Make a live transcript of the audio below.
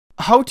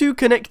How to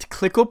connect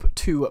ClickUp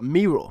to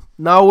Miro.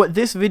 Now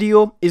this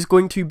video is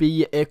going to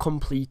be a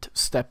complete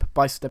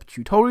step-by-step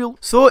tutorial,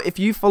 so if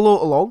you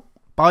follow along,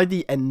 by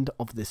the end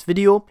of this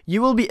video,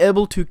 you will be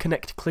able to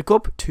connect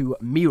ClickUp to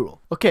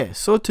Miro. Okay,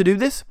 so to do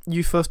this,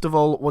 you first of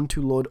all want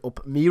to load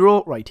up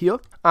Miro right here,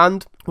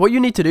 and what you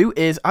need to do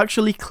is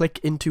actually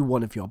click into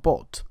one of your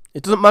boards.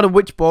 It doesn't matter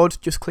which board,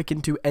 just click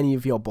into any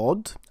of your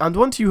boards, and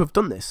once you have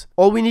done this,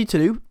 all we need to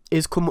do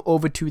is come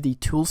over to the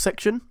Tools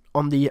section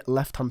on the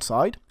left hand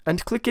side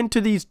and click into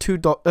these two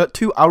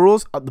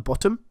arrows at the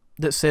bottom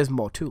that says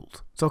More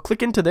Tools. So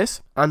click into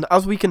this, and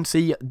as we can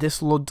see,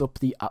 this loads up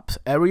the apps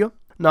area.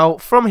 Now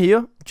from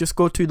here, just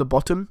go to the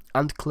bottom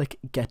and click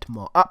Get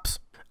More Apps,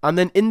 and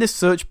then in this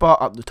search bar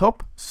at the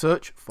top,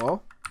 search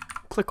for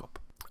ClickUp.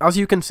 As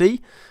you can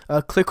see,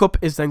 ClickUp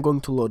is then going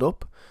to load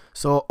up.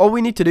 So all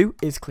we need to do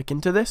is click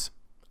into this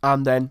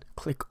and then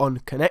click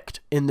on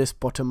Connect in this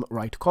bottom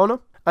right corner.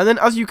 And then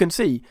as you can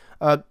see,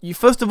 you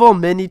first of all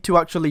may need to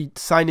actually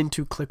sign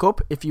into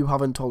ClickUp if you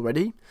haven't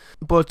already.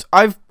 But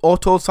I've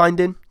auto signed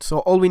in, so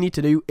all we need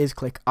to do is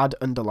click Add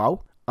and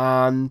Allow,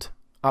 and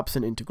Apps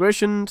and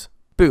Integrations.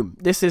 Boom,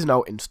 this is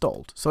now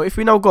installed. So if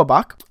we now go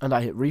back and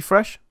I hit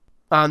refresh,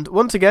 and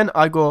once again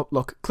I go,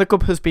 look,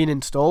 ClickUp has been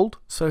installed.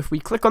 So if we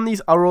click on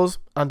these arrows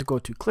and go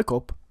to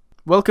ClickUp,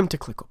 welcome to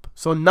ClickUp.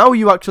 So now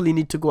you actually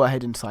need to go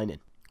ahead and sign in.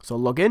 So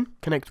log in,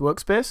 connect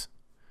workspace,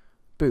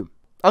 boom.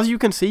 As you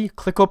can see,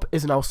 ClickUp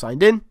is now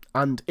signed in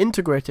and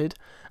integrated,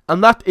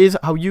 and that is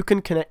how you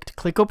can connect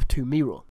ClickUp to Miro.